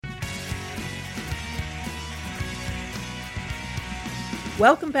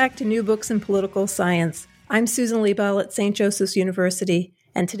Welcome back to New Books in Political Science. I'm Susan Liebel at St. Joseph's University,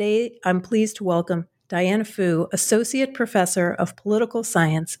 and today I'm pleased to welcome Diana Fu, Associate Professor of Political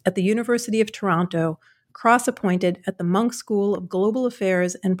Science at the University of Toronto, cross-appointed at the Munk School of Global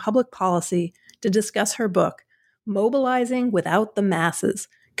Affairs and Public Policy, to discuss her book, Mobilizing Without the Masses,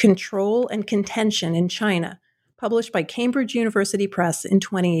 Control and Contention in China, published by Cambridge University Press in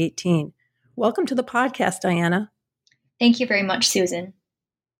 2018. Welcome to the podcast, Diana. Thank you very much, Susan.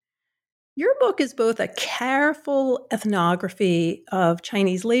 Your book is both a careful ethnography of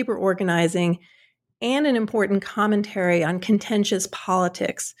Chinese labor organizing and an important commentary on contentious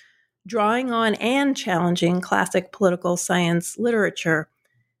politics, drawing on and challenging classic political science literature.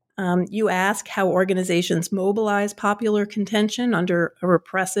 You ask how organizations mobilize popular contention under a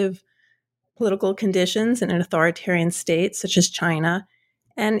repressive political conditions in an authoritarian state such as China,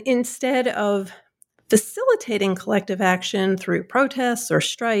 and instead of facilitating collective action through protests or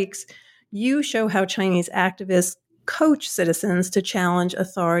strikes, you show how Chinese activists coach citizens to challenge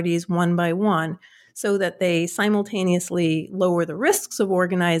authorities one by one so that they simultaneously lower the risks of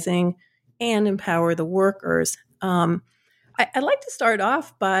organizing and empower the workers. I'd like to start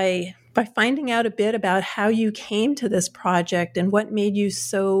off by finding out a bit about how you came to this project and what made you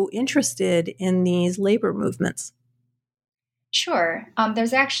so interested in these labor movements. Sure.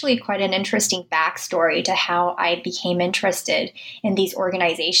 There's actually quite an interesting backstory to how I became interested in these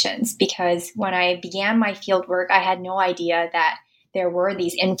organizations, because when I began my fieldwork, I had no idea that there were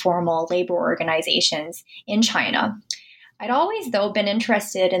these informal labor organizations in China. I'd always, though, been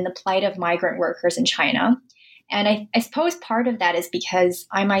interested in the plight of migrant workers in China. And I suppose part of that is because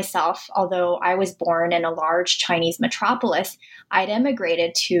I myself, although I was born in a large Chinese metropolis, I'd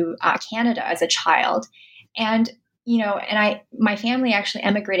emigrated to Canada as a child. And my family actually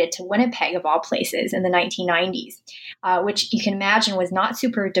emigrated to Winnipeg, of all places, in the 1990s, which you can imagine was not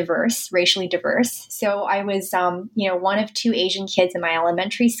super diverse, racially diverse. So I was, one of two Asian kids in my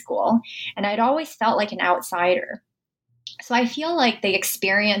elementary school, and I'd always felt like an outsider. So I feel like the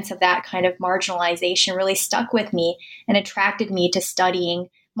experience of that kind of marginalization really stuck with me and attracted me to studying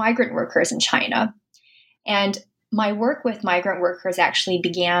migrant workers in China. And my work with migrant workers actually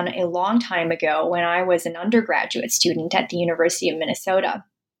began a long time ago when I was an undergraduate student at the University of Minnesota.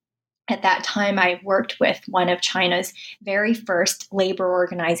 At that time, I worked with one of China's very first labor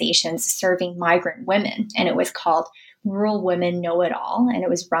organizations serving migrant women, and it was called Rural Women Know It All, and it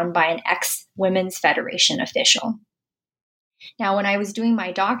was run by an ex-Women's Federation official. Now, when I was doing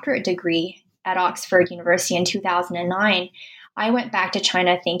my doctorate degree at Oxford University in 2009, I went back to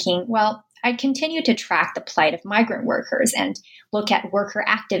China thinking, well, I'd continue to track the plight of migrant workers and look at worker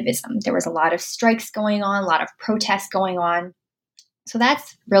activism. There was a lot of strikes going on, a lot of protests going on. So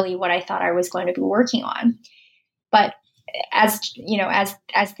that's really what I thought I was going to be working on. But as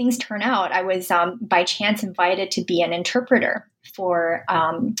things turn out, I was by chance invited to be an interpreter for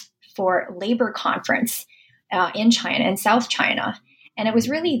labor conference in China, in South China. And it was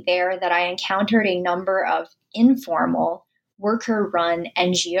really there that I encountered a number of informal worker-run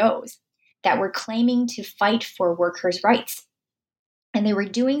NGOs that were claiming to fight for workers' rights. And they were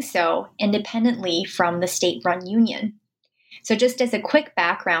doing so independently from the state-run union. So just as a quick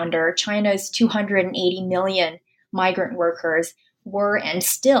backgrounder, China's 280 million migrant workers were and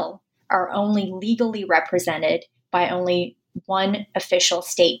still are only legally represented by only one official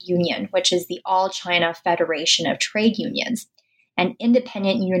state union, which is the All China Federation of Trade Unions. And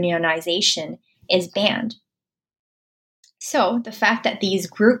independent unionization is banned. So the fact that these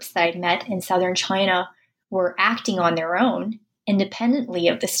groups that I'd met in southern China were acting on their own, independently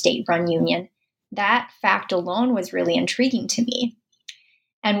of the state-run union, that fact alone was really intriguing to me.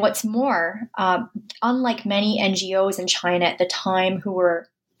 And what's more, unlike many NGOs in China at the time who were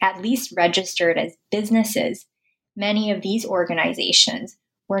at least registered as businesses, many of these organizations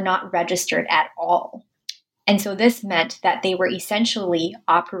were not registered at all. And so this meant that they were essentially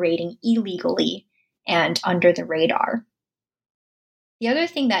operating illegally and under the radar. The other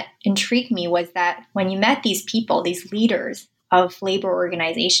thing that intrigued me was that when you met these people, these leaders of labor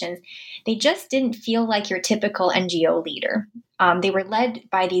organizations, they just didn't feel like your typical NGO leader. They were led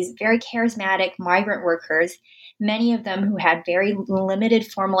by these very charismatic migrant workers, many of them who had very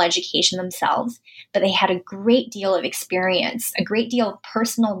limited formal education themselves, but they had a great deal of experience, a great deal of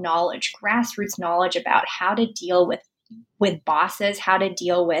personal knowledge, grassroots knowledge about how to deal with bosses, how to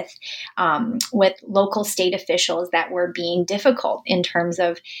deal with local state officials that were being difficult in terms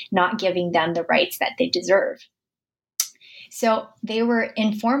of not giving them the rights that they deserve. So they were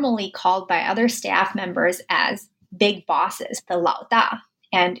informally called by other staff members as big bosses, the Lao Da.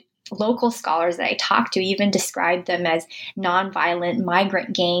 And local scholars that I talked to even described them as nonviolent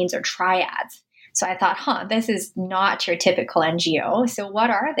migrant gangs or triads. So I thought, this is not your typical NGO. So what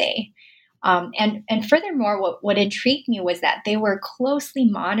are they? And furthermore, what intrigued me was that they were closely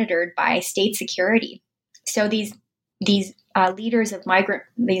monitored by state security. So these leaders of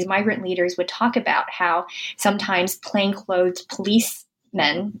migrant leaders would talk about how sometimes plainclothes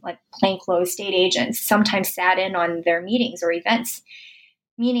policemen, like plainclothes state agents, sometimes sat in on their meetings or events,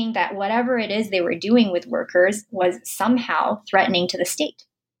 meaning that whatever it is they were doing with workers was somehow threatening to the state.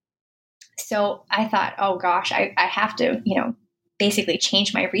 So I thought, oh gosh, I have to, basically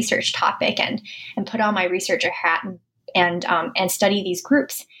change my research topic and put on my researcher hat and study these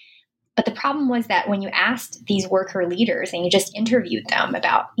groups. But the problem was that when you asked these worker leaders and you just interviewed them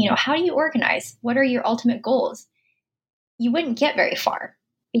about, how do you organize? What are your ultimate goals? You wouldn't get very far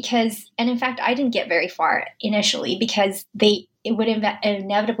and in fact, I didn't get very far initially because it would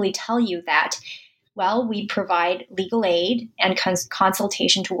inevitably tell you that, well, we provide legal aid and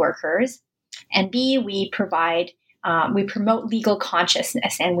consultation to workers, and B, we promote legal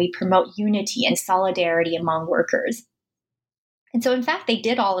consciousness and we promote unity and solidarity among workers. And so, in fact, they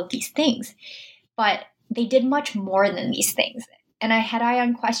did all of these things, but they did much more than these things. And I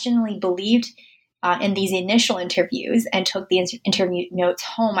unquestionably believed in these initial interviews and took the interview notes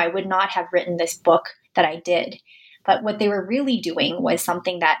home, I would not have written this book that I did. But what they were really doing was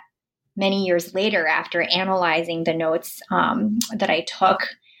something that many years later, after analyzing the notes that I took,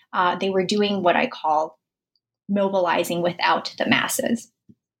 they were doing what I call mobilizing without the masses.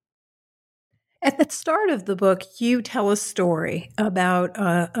 At the start of the book, you tell a story about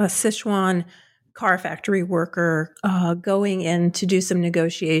a Sichuan car factory worker going in to do some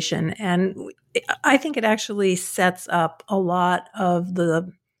negotiation. And I think it actually sets up a lot of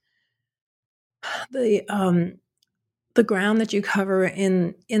the ground that you cover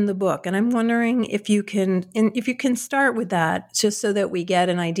in the book. And I'm wondering if you can start with that, just so that we get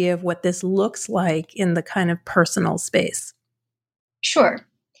an idea of what this looks like in the kind of personal space. Sure.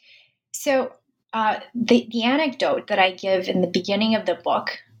 So the anecdote that I give in the beginning of the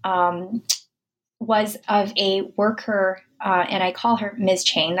book was of a worker, and I call her Ms.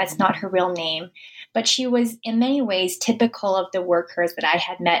 Chang. That's not her real name, but she was in many ways typical of the workers that I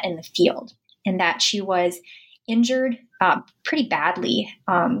had met in the field, in that she was injured pretty badly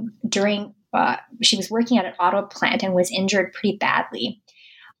she was working at an auto plant and was injured pretty badly.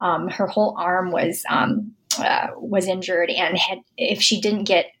 Her whole arm was injured, and if she didn't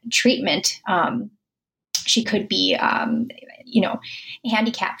get treatment, she could be,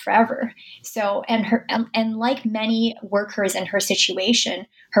 handicapped forever. So, and like many workers in her situation,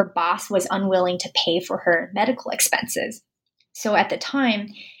 her boss was unwilling to pay for her medical expenses. So at the time,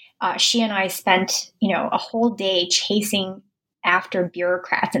 she and I spent, a whole day chasing after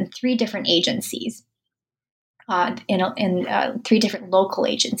bureaucrats in 3 different agencies, in 3 different local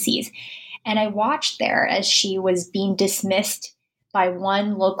agencies. And I watched there as she was being dismissed by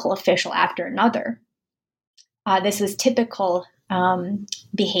one local official after another. This was typical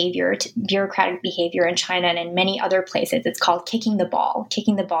bureaucratic behavior in China and in many other places. It's called kicking the ball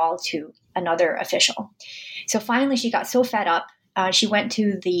to another official. So finally, she got so fed up, she went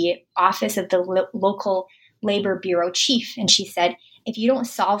to the office of the local labor bureau chief, and she said, if you don't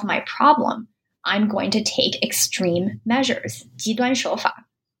solve my problem, I'm going to take extreme measures, 极端手法.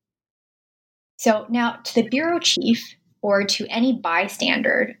 So now to the bureau chief, or to any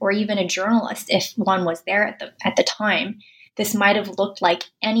bystander, or even a journalist, if one was there at the time, this might have looked like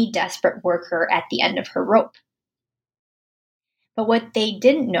any desperate worker at the end of her rope. But what they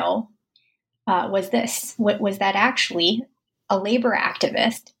didn't know was that actually a labor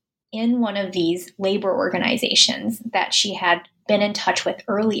activist in one of these labor organizations that she had been in touch with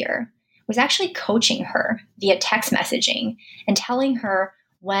earlier was actually coaching her via text messaging and telling her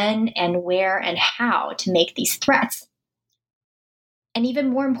when and where and how to make these threats. And even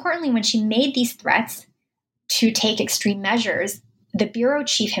more importantly, when she made these threats to take extreme measures, the bureau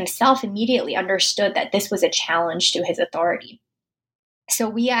chief himself immediately understood that this was a challenge to his authority. So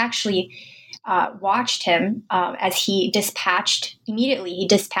we actually watched him as he dispatched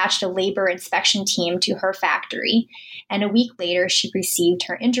a labor inspection team to her factory. And a week later, she received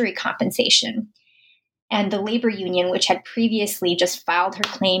her injury compensation. And the labor union, which had previously just filed her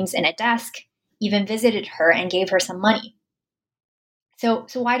claims in a desk, even visited her and gave her some money. So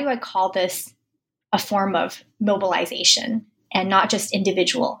why do I call this a form of mobilization and not just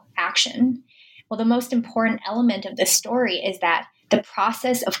individual action? Well, the most important element of this story is that the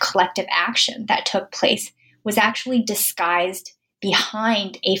process of collective action that took place was actually disguised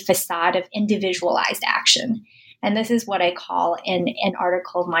behind a facade of individualized action. And this is what I call in an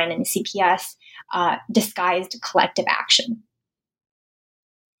article of mine in CPS, disguised collective action.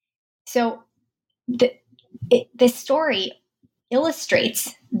 So this story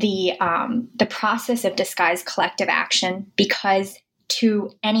illustrates the process of disguised collective action, because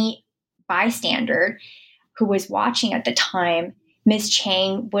to any bystander who was watching at the time, Ms.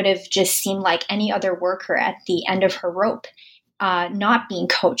 Chang would have just seemed like any other worker at the end of her rope, not being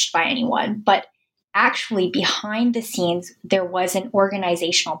coached by anyone. But actually, behind the scenes, there was an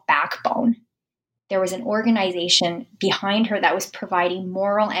organizational backbone. There was an organization behind her that was providing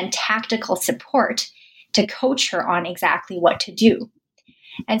moral and tactical support to coach her on exactly what to do.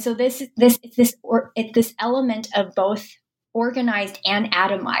 And so this element of both organized and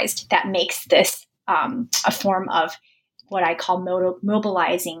atomized that makes this a form of what I call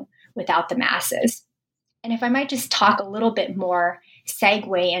mobilizing without the masses. And if I might just talk a little bit more,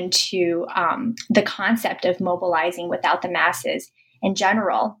 segue into the concept of mobilizing without the masses in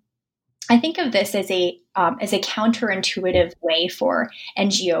general, I think of this as a counterintuitive way for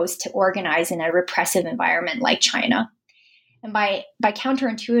NGOs to organize in a repressive environment like China. And by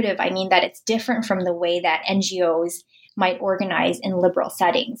counterintuitive, I mean that it's different from the way that NGOs might organize in liberal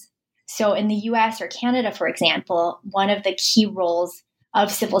settings. So in the US or Canada, for example, one of the key roles of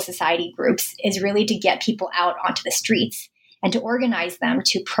civil society groups is really to get people out onto the streets and to organize them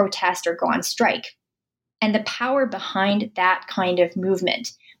to protest or go on strike. And the power behind that kind of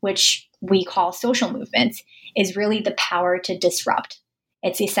movement, which we call social movements, is really the power to disrupt.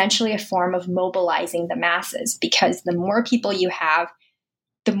 It's essentially a form of mobilizing the masses, because the more people you have,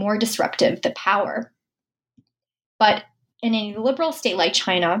 the more disruptive the power. But in a liberal state like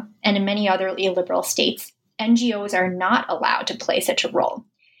China, and in many other illiberal states, NGOs are not allowed to play such a role.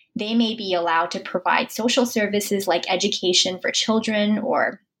 They may be allowed to provide social services like education for children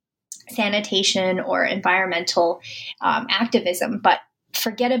or sanitation or environmental activism, but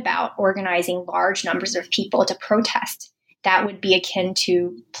forget about organizing large numbers of people to protest. That would be akin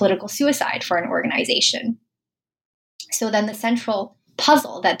to political suicide for an organization. So then the central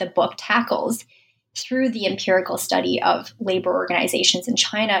puzzle that the book tackles through the empirical study of labor organizations in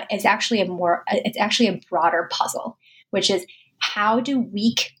China is actually a broader puzzle, which is how do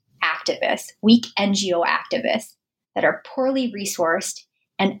weak NGO activists that are poorly resourced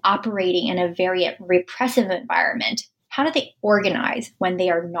and operating in a very repressive environment, how do they organize when they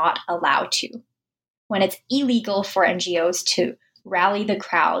are not allowed to? When it's illegal for NGOs to rally the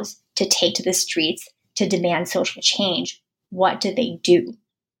crowds, to take to the streets, to demand social change, what do they do?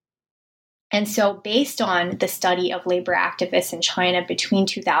 And so based on the study of labor activists in China between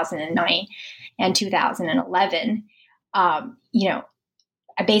 2009 and 2011,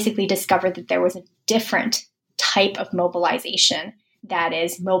 I basically discovered that there was a different type of mobilization that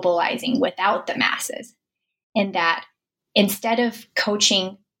is mobilizing without the masses. In that instead of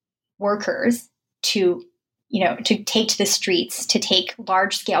coaching workers to take to the streets, to take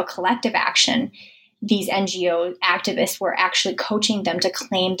large-scale collective action, these NGO activists were actually coaching them to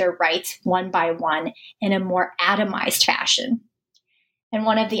claim their rights one by one in a more atomized fashion. And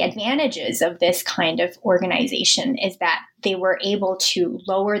one of the advantages of this kind of organization is that they were able to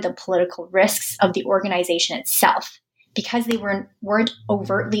lower the political risks of the organization itself, because they weren't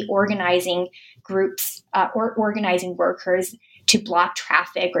overtly organizing groups or organizing workers to block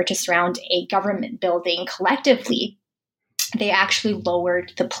traffic or to surround a government building collectively. They actually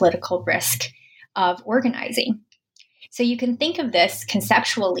lowered the political risk of organizing. So you can think of this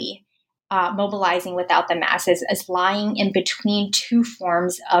conceptually, mobilizing without the masses, as lying in between two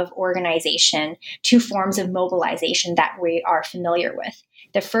forms of organization, two forms of mobilization that we are familiar with.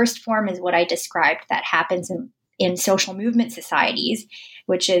 The first form is what I described that happens in social movement societies,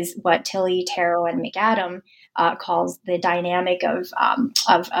 which is what Tilley, Tarrow, and McAdam calls the dynamic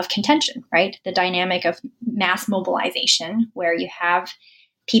of contention, right? The dynamic of mass mobilization, where you have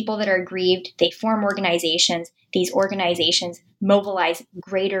people that are aggrieved, they form organizations. These organizations mobilize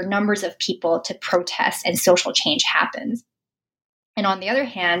greater numbers of people to protest, and social change happens. And on the other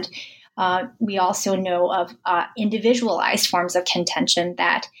hand, we also know of individualized forms of contention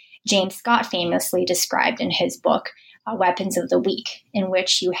that James Scott famously described in his book, Weapons of the Weak, in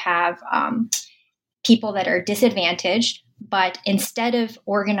which you have people that are disadvantaged, but instead of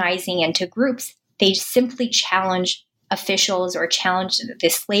organizing into groups, they simply challenge officials or challenge the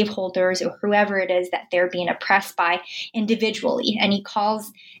slaveholders or whoever it is that they're being oppressed by individually. And he calls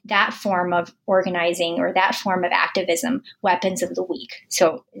that form of organizing or that form of activism weapons of the weak.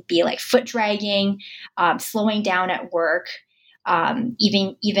 So it'd be like foot dragging, slowing down at work,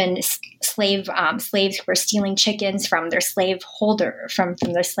 even slaves who are stealing chickens from their slave holder, from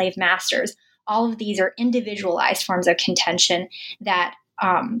their slave masters. all of these are individualized forms of contention that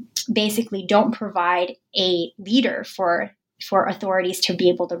basically don't provide a leader for authorities to be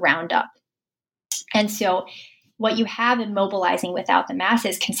able to round up. And so what you have in mobilizing without the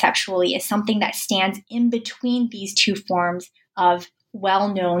masses conceptually is something that stands in between these two forms of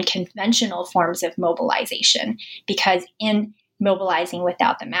well-known conventional forms of mobilization. Because in mobilizing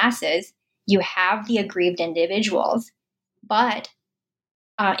without the masses, you have the aggrieved individuals, but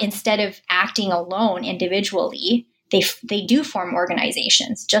instead of acting alone individually, they do form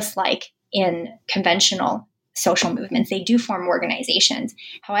organizations, just like in conventional social movements. They do form organizations.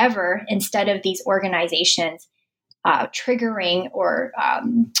 However, instead of these organizations triggering or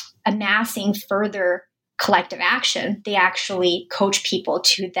amassing further collective action, they actually coach people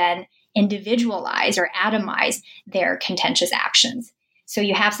to then individualize or atomize their contentious actions. So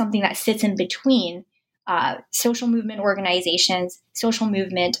you have something that sits in between social movement organizations, social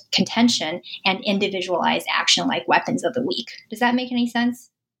movement contention, and individualized action like weapons of the weak. Does that make any sense?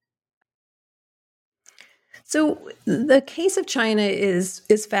 So the case of China is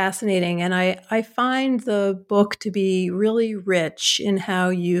fascinating, and I find the book to be really rich in how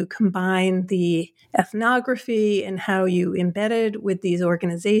you combine the ethnography and how you embedded with these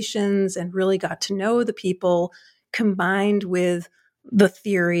organizations and really got to know the people, combined with the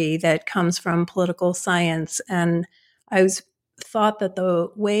theory that comes from political science. And I was thought that the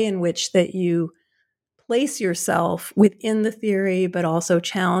way in which that you place yourself within the theory, but also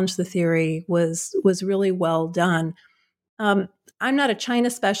challenge the theory was really well done. Um, I'm not a China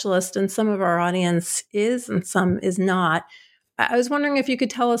specialist, and some of our audience is, and some is not. I was wondering if you could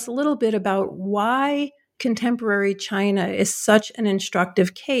tell us a little bit about why contemporary China is such an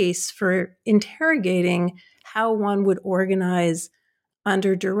instructive case for interrogating how one would organize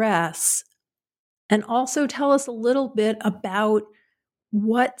under duress, and also tell us a little bit about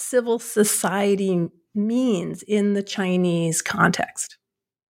what civil society means in the Chinese context.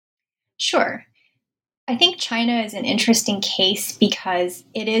 Sure. I think China is an interesting case because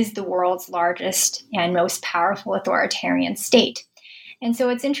it is the world's largest and most powerful authoritarian state. And so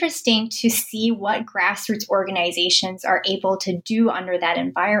it's interesting to see what grassroots organizations are able to do under that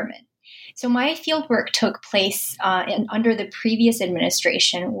environment. So my fieldwork took place under the previous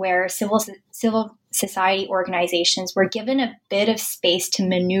administration, where civil society organizations were given a bit of space to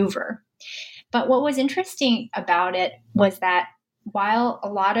maneuver. But what was interesting about it was that while a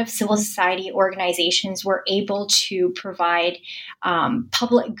lot of civil society organizations were able to provide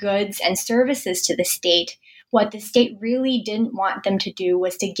public goods and services to the state, what the state really didn't want them to do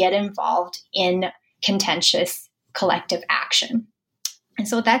was to get involved in contentious collective action. And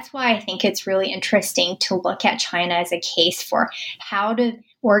so that's why I think it's really interesting to look at China as a case for how do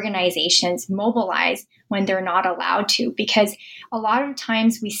organizations mobilize when they're not allowed to. Because a lot of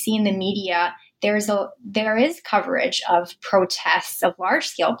times we see in the media, there is coverage of protests, of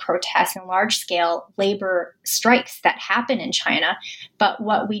large-scale protests and large-scale labor strikes that happen in China. But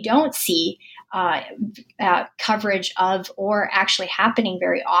what we don't see coverage of, or actually happening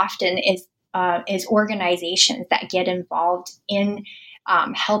very often, is organizations that get involved in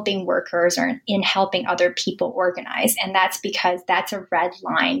helping workers or in helping other people organize. And that's because that's a red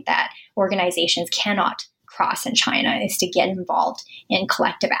line that organizations cannot cross in China, is to get involved in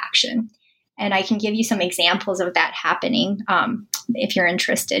collective action. And I can give you some examples of that happening if you're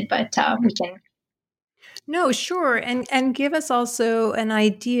interested, but we can. No, sure. And give us also an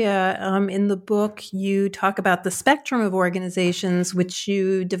idea. In the book, you talk about the spectrum of organizations, which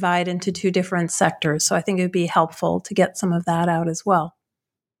you divide into two different sectors. So I think it would be helpful to get some of that out as well.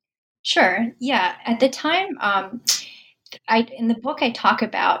 Sure. Yeah. At the time, in the book, I talk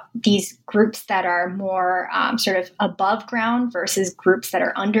about these groups that are more sort of above ground versus groups that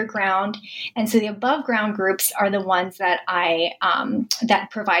are underground. And so the above ground groups are the ones that that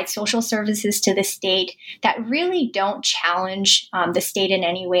provide social services to the state, that really don't challenge the state in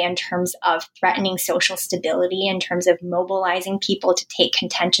any way in terms of threatening social stability, in terms of mobilizing people to take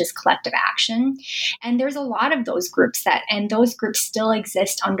contentious collective action. And there's a lot of those groups and those groups still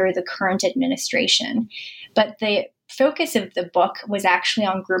exist under the current administration. But the focus of the book was actually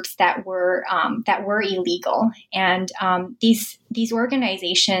on groups that were illegal, and these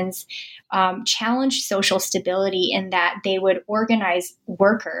organizations challenged social stability in that they would organize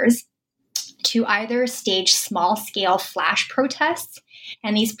workers to either stage small-scale flash protests.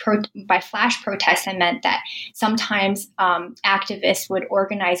 And these by flash protests, I meant that sometimes activists would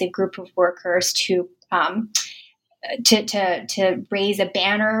organize a group of workers to raise a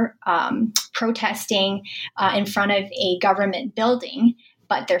banner protesting in front of a government building.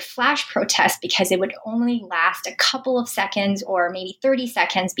 but their flash protests, because it would only last a couple of seconds or maybe 30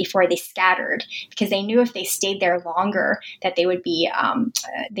 seconds before they scattered, because they knew if they stayed there longer that they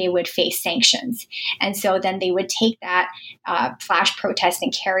would face sanctions. And so then they would take that flash protest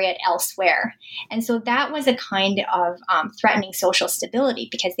and carry it elsewhere. And so that was a kind of threatening social stability,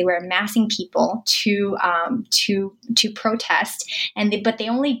 because they were amassing people to protest, but they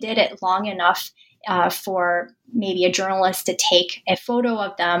only did it long enough for maybe a journalist to take a photo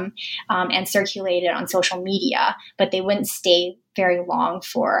of them and circulate it on social media, but they wouldn't stay very long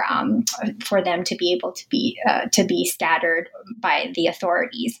for them to be able to be scattered by the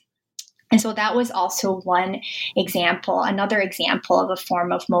authorities. And so that was also another example of a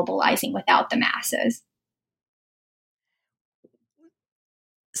form of mobilizing without the masses.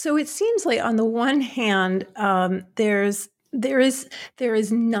 So it seems like, on the one hand, there is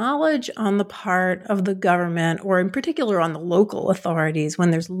knowledge on the part of the government, or in particular on the local authorities,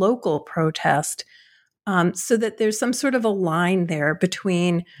 when there's local protest, so that there's some sort of a line there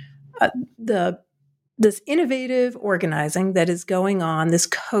between this innovative organizing that is going on, this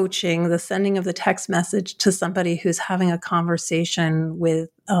coaching, the sending of the text message to somebody who's having a conversation with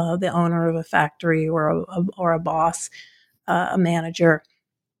the owner of a factory or a boss, a manager.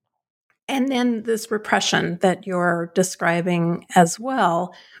 And then this repression that you're describing as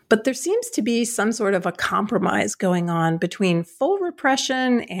well. But there seems to be some sort of a compromise going on between full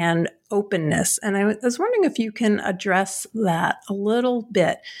repression and openness. And I was wondering if you can address that a little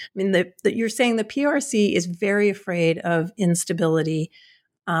bit. I mean, that you're saying the PRC is very afraid of instability.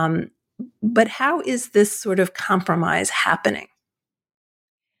 But how is this sort of compromise happening?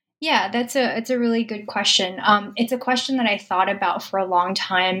 Yeah, it's a really good question. It's a question that I thought about for a long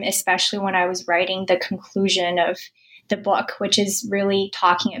time, especially when I was writing the conclusion of the book, which is really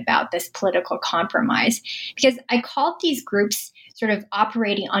talking about this political compromise. Because I called these groups sort of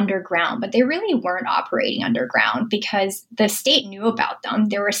operating underground, but they really weren't operating underground, because the state knew about them.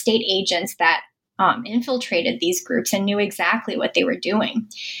 There were state agents that infiltrated these groups and knew exactly what they were doing.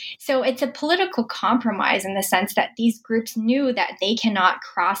 So it's a political compromise in the sense that these groups knew that they cannot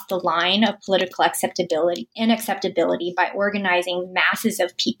cross the line of political inacceptability by organizing masses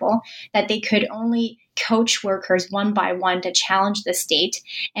of people, that they could only coach workers one by one to challenge the state.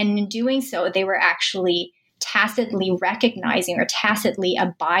 And in doing so, they were actually tacitly recognizing or tacitly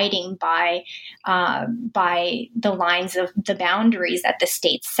abiding by the lines of the boundaries that the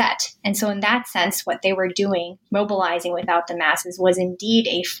state set. And so in that sense, what they were doing, mobilizing without the masses, was indeed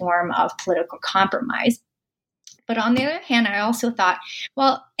a form of political compromise. But on the other hand, I also thought,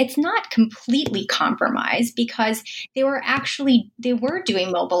 well, it's not completely compromised, because they were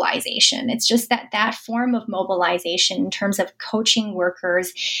doing mobilization. It's just that form of mobilization, in terms of coaching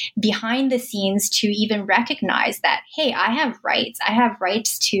workers behind the scenes to even recognize that, hey, I have rights. I have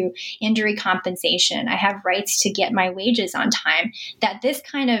rights to injury compensation. I have rights to get my wages on time. That this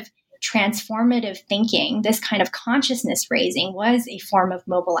kind of transformative thinking, this kind of consciousness raising, was a form of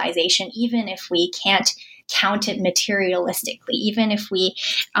mobilization, even if we can't count it materialistically, even if we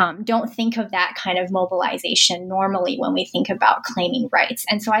don't think of that kind of mobilization normally when we think about claiming rights.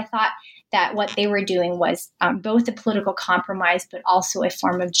 And so I thought that what they were doing was both a political compromise, but also a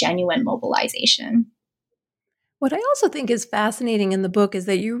form of genuine mobilization. What I also think is fascinating in the book is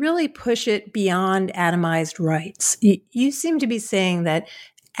that you really push it beyond atomized rights. You seem to be saying that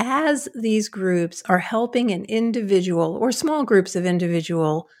as these groups are helping an individual or small groups of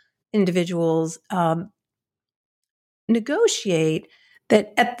individuals negotiate,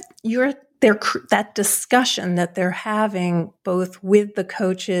 that that discussion that they're having both with the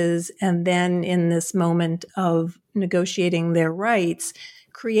coaches and then in this moment of negotiating their rights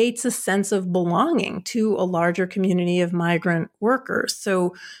creates a sense of belonging to a larger community of migrant workers.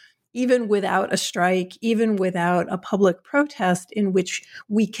 So even without a strike, even without a public protest in which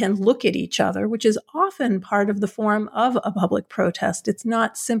we can look at each other, which is often part of the form of a public protest. It's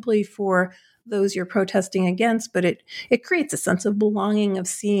not simply for those you're protesting against, but it creates a sense of belonging, of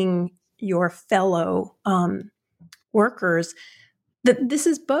seeing your fellow workers, that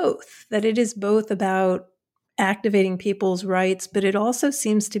it is both about activating people's rights, but it also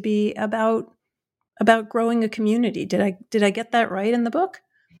seems to be about growing a community. Did I get that right in the book?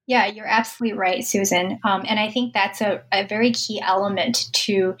 Yeah, you're absolutely right, Susan. And I think that's a very key element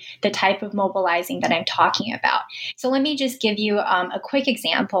to the type of mobilizing that I'm talking about. So let me just give you a quick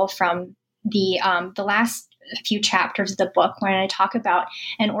example from the last few chapters of the book, when I talk about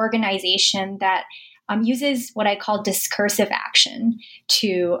an organization that uses what I call discursive action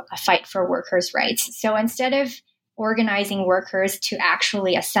to fight for workers' rights. So instead of organizing workers to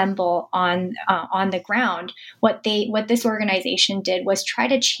actually assemble on the ground, what this organization did was try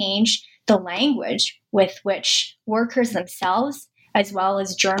to change the language with which workers themselves, as well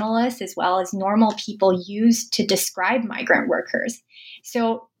as journalists, as well as normal people, use to describe migrant workers.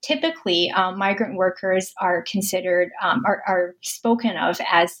 So typically, migrant workers are considered are spoken of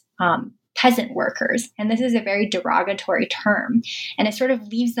as peasant workers, and this is a very derogatory term, and it sort of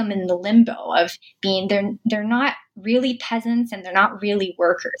leaves them in the limbo of being they're not really peasants and they're not really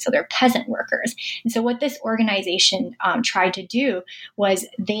workers, so they're peasant workers. And so what this organization tried to do was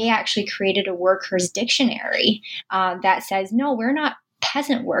they actually created a workers dictionary that says, no, we're not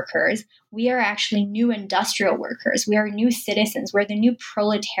peasant workers. We are actually new industrial workers. We are new citizens. We're the new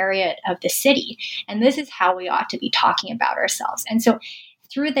proletariat of the city, and this is how we ought to be talking about ourselves. And so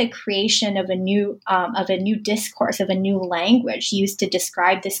through the creation of a new discourse, of a new language used to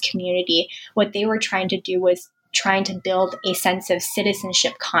describe this community, what they were trying to do was trying to build a sense of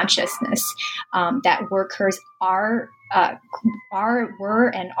citizenship consciousness, that workers were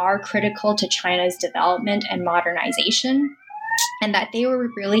and are critical to China's development and modernization, and that they were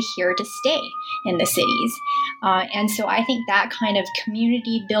really here to stay in the cities. And so I think that kind of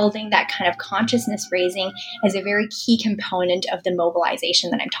community building, that kind of consciousness raising is a very key component of the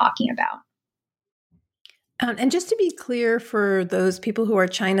mobilization that I'm talking about. And just to be clear for those people who are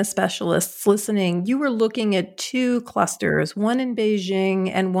China specialists listening, you were looking at two clusters, one in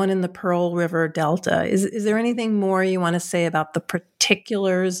Beijing and one in the Pearl River Delta. Is there anything more you want to say about the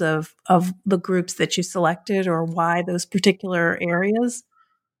particulars of the groups that you selected, or why those particular areas?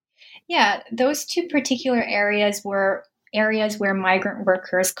 Yeah, those two particular areas were areas where migrant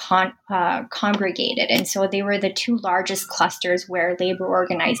workers congregated. And so they were the two largest clusters where labor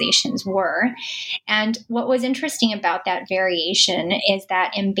organizations were. And what was interesting about that variation is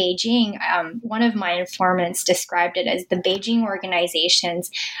that in Beijing, one of my informants described it as the Beijing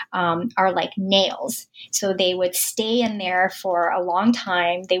organizations are like nails. So they would stay in there for a long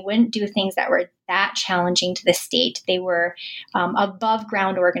time. They wouldn't do things that were that challenging to the state. They were above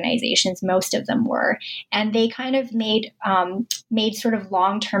ground organizations, most of them were, and they kind of made sort of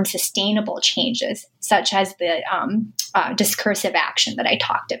long-term sustainable changes, such as the discursive action that I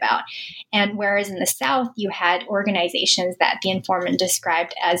talked about. And whereas in the South, you had organizations that the informant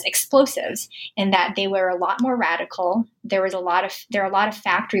described as explosives, in that they were a lot more radical. There are a lot of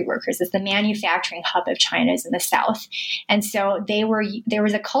factory workers, as the manufacturing hub of China is in the South, and so there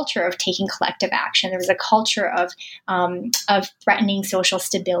was a culture of taking collective action. There was a culture of threatening social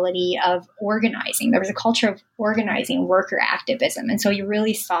stability, of organizing. There was a culture of organizing worker activism, and so you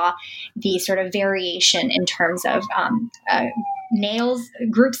really saw the sort of variation in terms of nails,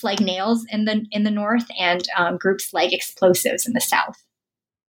 groups like nails in the North, and groups like explosives in the South.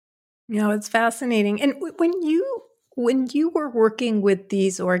 It's fascinating. And when you were working with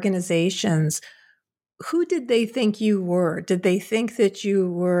these organizations, who did they think you were? Did they think that you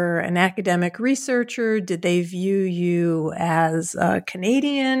were an academic researcher? Did they view you as a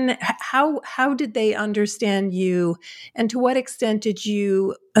Canadian? How did they understand you? And to what extent did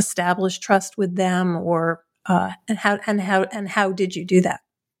you establish trust with them, or and how did you do that?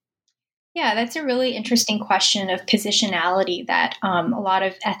 Yeah, that's a really interesting question of positionality that a lot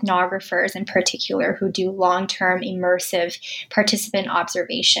of ethnographers, in particular, who do long-term immersive participant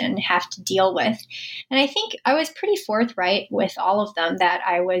observation, have to deal with. And I think I was pretty forthright with all of them that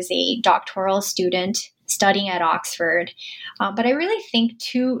I was a doctoral student studying at Oxford. But I really think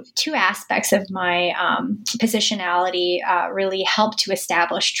two aspects of my positionality really helped to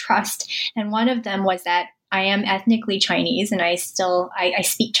establish trust. And one of them was that I am ethnically Chinese, and I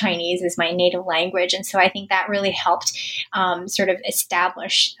speak Chinese as my native language. And so I think that really helped sort of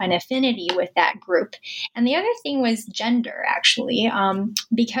establish an affinity with that group. And the other thing was gender, actually,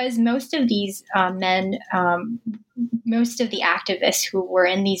 because most of these men, most of the activists who were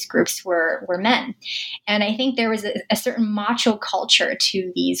in these groups were men. And I think there was a certain macho culture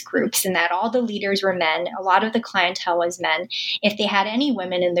to these groups, in that all the leaders were men. A lot of the clientele was men. If they had any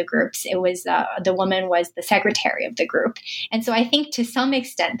women in the groups, it was the woman was the secretary of the group. And so I think to some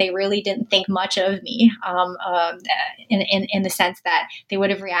extent, they really didn't think much of me in the sense that they would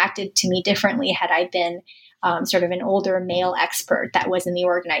have reacted to me differently had I been sort of an older male expert that was in the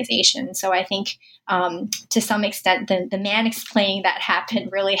organization. So I think to some extent, the man explaining that happened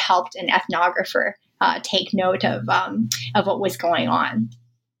really helped an ethnographer take note of what was going on.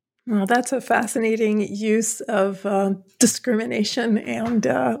 Well, that's a fascinating use of discrimination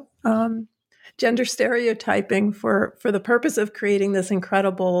and gender stereotyping for the purpose of creating this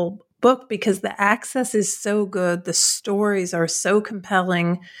incredible book, because the access is so good. The stories are so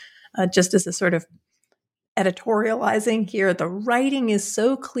compelling, just as a sort of editorializing here. The writing is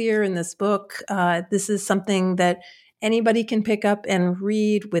so clear in this book. This is something that anybody can pick up and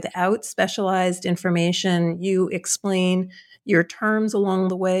read without specialized information. You explain your terms along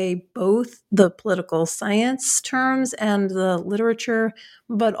the way, both the political science terms and the literature,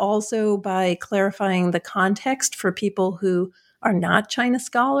 but also by clarifying the context for people who are not China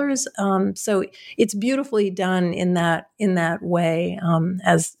scholars. So it's beautifully done in that way,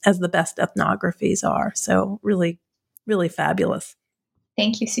 as the best ethnographies are. So really, really fabulous.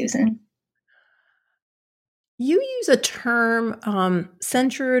 Thank you, Susan. You use a term,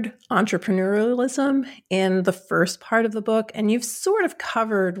 centered entrepreneurialism, in the first part of the book, and you've sort of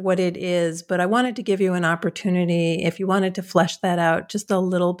covered what it is, but I wanted to give you an opportunity if you wanted to flesh that out just a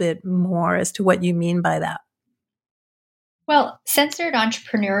little bit more as to what you mean by that. Well, censored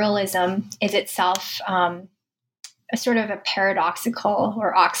entrepreneurialism is itself a sort of a paradoxical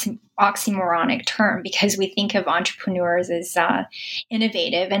or oxymoronic term, because we think of entrepreneurs as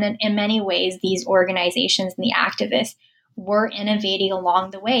innovative. And in many ways, these organizations and the activists were innovating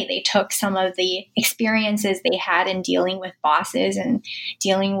along the way. They took some of the experiences they had in dealing with bosses and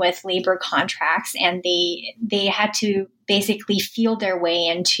dealing with labor contracts, and they had to basically feel their way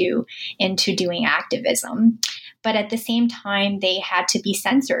into doing activism. But at the same time, they had to be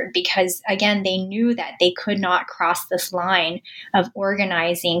censored because, again, they knew that they could not cross this line of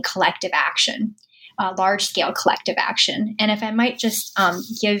organizing collective action, large-scale collective action. And if I might just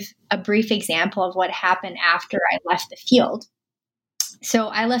give a brief example of what happened after I left the field. So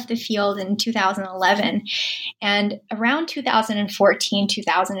I left the field in 2011, and around 2014,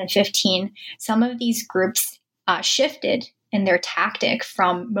 2015, some of these groups shifted in their tactic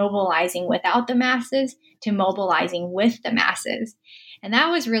from mobilizing without the masses to mobilizing with the masses. And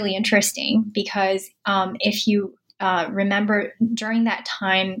that was really interesting because if you remember, during that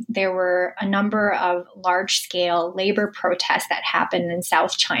time, there were a number of large-scale labor protests that happened in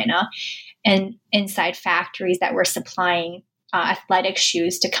South China and inside factories that were supplying athletic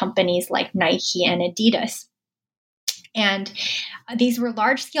shoes to companies like Nike and Adidas. And these were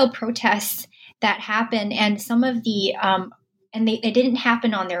large-scale protests that happened, and some of the and they didn't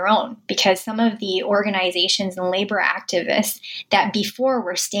happen on their own, because some of the organizations and labor activists that before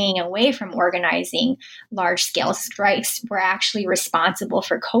were staying away from organizing large-scale strikes were actually responsible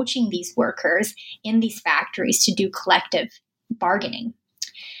for coaching these workers in these factories to do collective bargaining.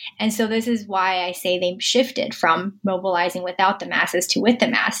 And so this is why I say they shifted from mobilizing without the masses to with the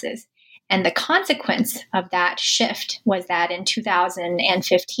masses. And the consequence of that shift was that in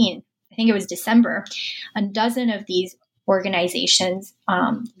 2015, I think it was December, a dozen of these organizations'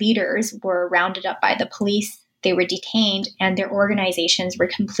 leaders were rounded up by the police. They were detained, and their organizations were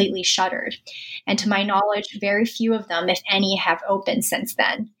completely shuttered. And to my knowledge, very few of them, if any, have opened since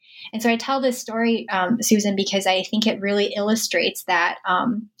then. And so I tell this story, Susan, because I think it really illustrates that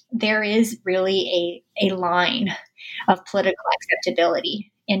there is really a line of political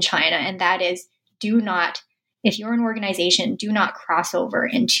acceptability in China, and that is, do not, if you're an organization, do not cross over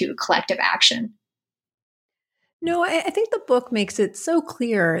into collective action. No, I think the book makes it so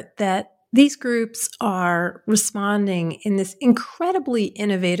clear that these groups are responding in this incredibly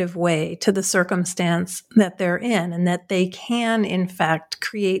innovative way to the circumstance that they're in, and that they can, in fact,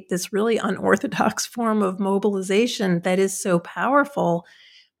 create this really unorthodox form of mobilization that is so powerful.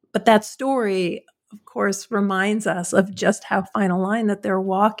 But that story, of course, reminds us of just how fine a line that they're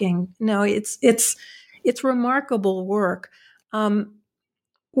walking. No, it's remarkable work.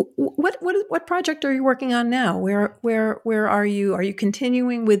 What project are you working on now? Where are you? Are you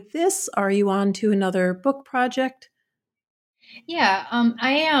continuing with this? Are you on to another book project? Yeah,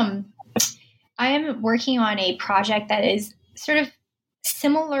 I am working on a project that is sort of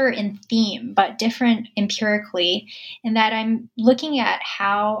similar in theme but different empirically, in that I'm looking at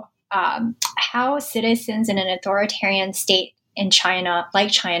how citizens in an authoritarian state in China,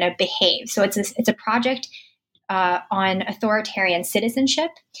 like China, behave. So it's a project on authoritarian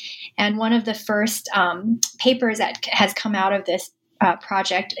citizenship. And one of the first papers that has come out of this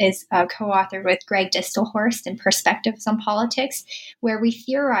project is co-authored with Greg Distelhorst in Perspectives on Politics, where we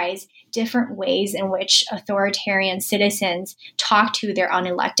theorize different ways in which authoritarian citizens talk to their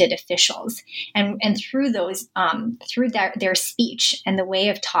unelected officials. And through those, through their speech and the way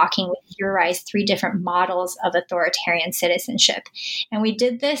of talking, we theorize three different models of authoritarian citizenship. And we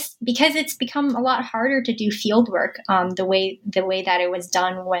did this because it's become a lot harder to do field work the way that it was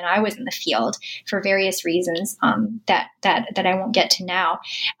done when I was in the field, for various reasons that I won't get to now.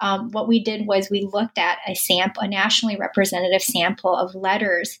 What we did was we looked at a nationally representative sample of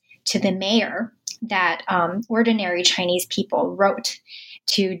letters to the mayor that ordinary Chinese people wrote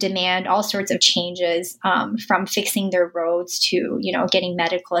to demand all sorts of changes, from fixing their roads to, getting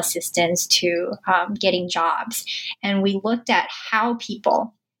medical assistance to getting jobs. And we looked at how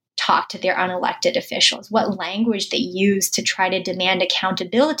people talk to their unelected officials, what language they use to try to demand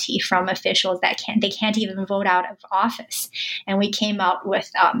accountability from officials that they can't even vote out of office. And we came up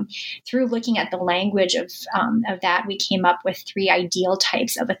with, through looking at the language of that, we came up with 3 ideal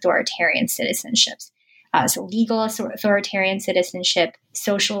types of authoritarian citizenships. So legal authoritarian citizenship,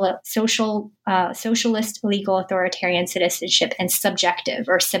 socialist legal authoritarian citizenship, and subjective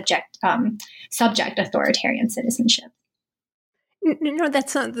or subject authoritarian citizenship.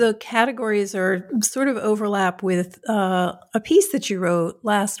 That's not, the categories are sort of overlap with a piece that you wrote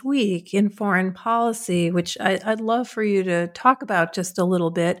last week in Foreign Policy, which I'd love for you to talk about just a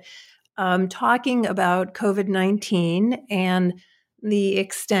little bit, talking about COVID-19 and the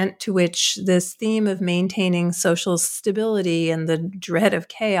extent to which this theme of maintaining social stability and the dread of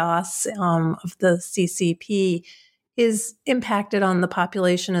chaos of the CCP is impacted on the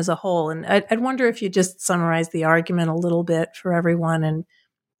population as a whole. And I'd wonder if you just summarize the argument a little bit for everyone. And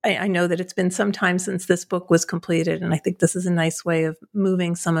I know that it's been some time since this book was completed, and I think this is a nice way of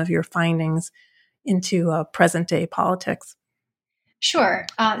moving some of your findings into present day politics. Sure.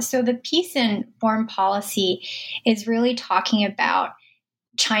 So the piece in Foreign Policy is really talking about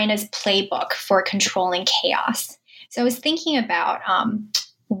China's playbook for controlling chaos. So I was thinking about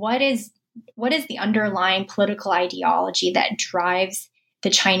what is the underlying political ideology that drives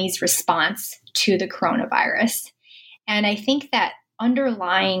the Chinese response to the coronavirus. And I think that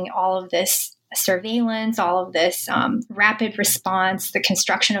underlying all of this surveillance, all of this rapid response, the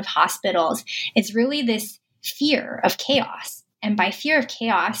construction of hospitals, is really this fear of chaos. And by fear of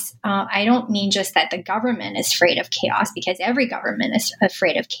chaos, I don't mean just that the government is afraid of chaos, because every government is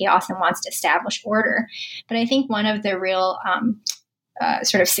afraid of chaos and wants to establish order. But I think one of the real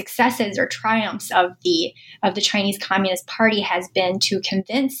sort of successes or triumphs of the Chinese Communist Party has been to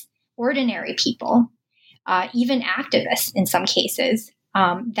convince ordinary people, even activists in some cases,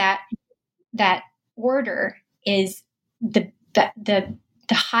 that order is the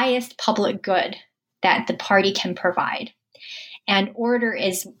highest public good that the party can provide. And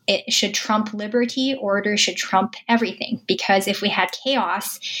it should trump liberty. Order should trump everything. Because if we had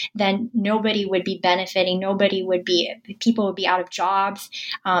chaos, then nobody would be benefiting. People would be out of jobs.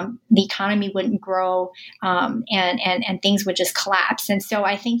 The economy wouldn't grow, and things would just collapse. And so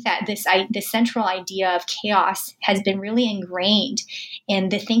I think that this central idea of chaos has been really ingrained in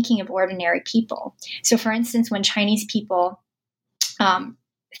the thinking of ordinary people. So for instance, when Chinese people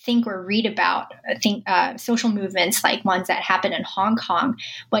think or read about social movements like ones that happen in Hong Kong,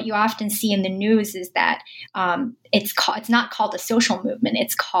 what you often see in the news is that it's not called a social movement.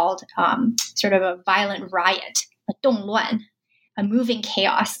 It's called sort of a violent riot, a 动乱, a moving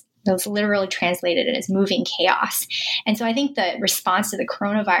chaos. Those literally translated as moving chaos. And so I think the response to the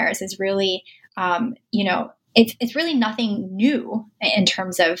coronavirus is really, it's really nothing new in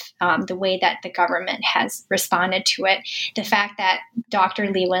terms of the way that the government has responded to it. The fact that Dr.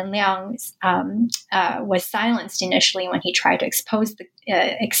 Li Wenliang was silenced initially when he tried to expose the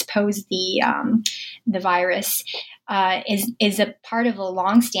virus is a part of a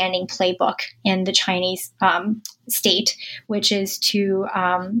long-standing playbook in the Chinese state, which is to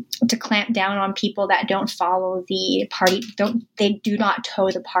clamp down on people that don't follow the party. They do not toe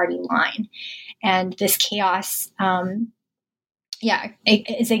the party line. And this chaos,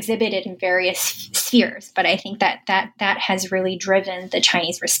 it is exhibited in various spheres. But I think that has really driven the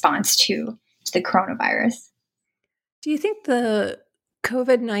Chinese response to the coronavirus. Do you think the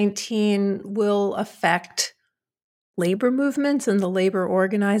COVID-19 will affect labor movements and the labor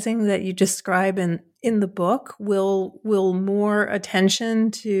organizing that you describe in the book? Will more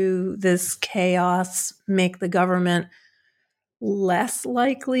attention to this chaos make the government less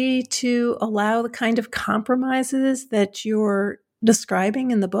likely to allow the kind of compromises that you're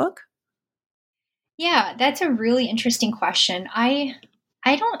describing in the book? Yeah, that's a really interesting question. I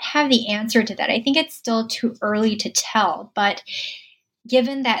don't have the answer to that. I think it's still too early to tell, but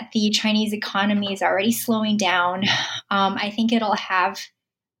given that the Chinese economy is already slowing down, I think it'll have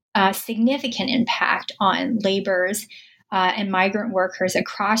a significant impact on laborers and migrant workers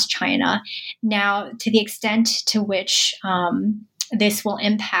across China. Now, to the extent to which this will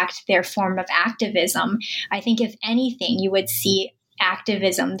impact their form of activism, I think if anything, you would see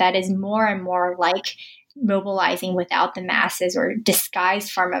activism that is more and more like mobilizing without the masses or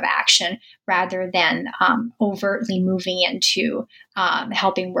disguised form of action rather than overtly moving into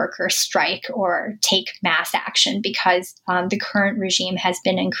helping workers strike or take mass action, because the current regime has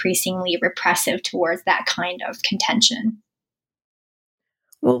been increasingly repressive towards that kind of contention.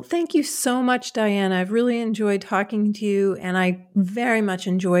 Well, thank you so much, Diana. I've really enjoyed talking to you, and I very much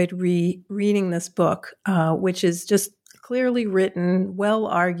enjoyed reading this book, which is just clearly written, well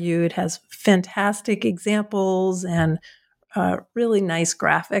argued, has fantastic examples and really nice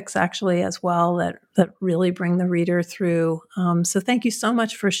graphics, actually, as well, that really bring the reader through. So thank you so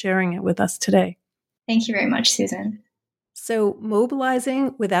much for sharing it with us today. Thank you very much, Susan. So,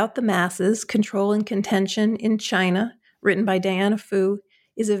 Mobilizing Without the Masses, Control and Contention in China, written by Diana Fu,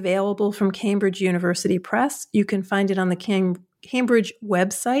 is available from Cambridge University Press. You can find it on the Cambridge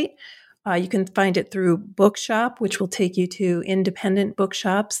website. You can find it through Bookshop, which will take you to independent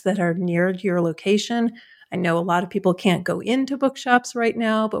bookshops that are near your location. I know a lot of people can't go into bookshops right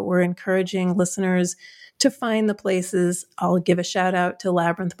now, but we're encouraging listeners to find the places. I'll give a shout out to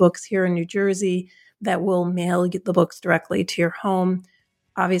Labyrinth Books here in New Jersey that will mail the books directly to your home.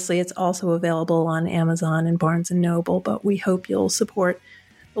 Obviously, it's also available on Amazon and Barnes & Noble, but we hope you'll support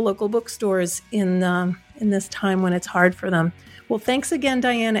the local bookstores in this time when it's hard for them. Well, thanks again,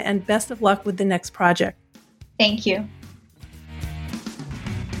 Diana, and best of luck with the next project. Thank you.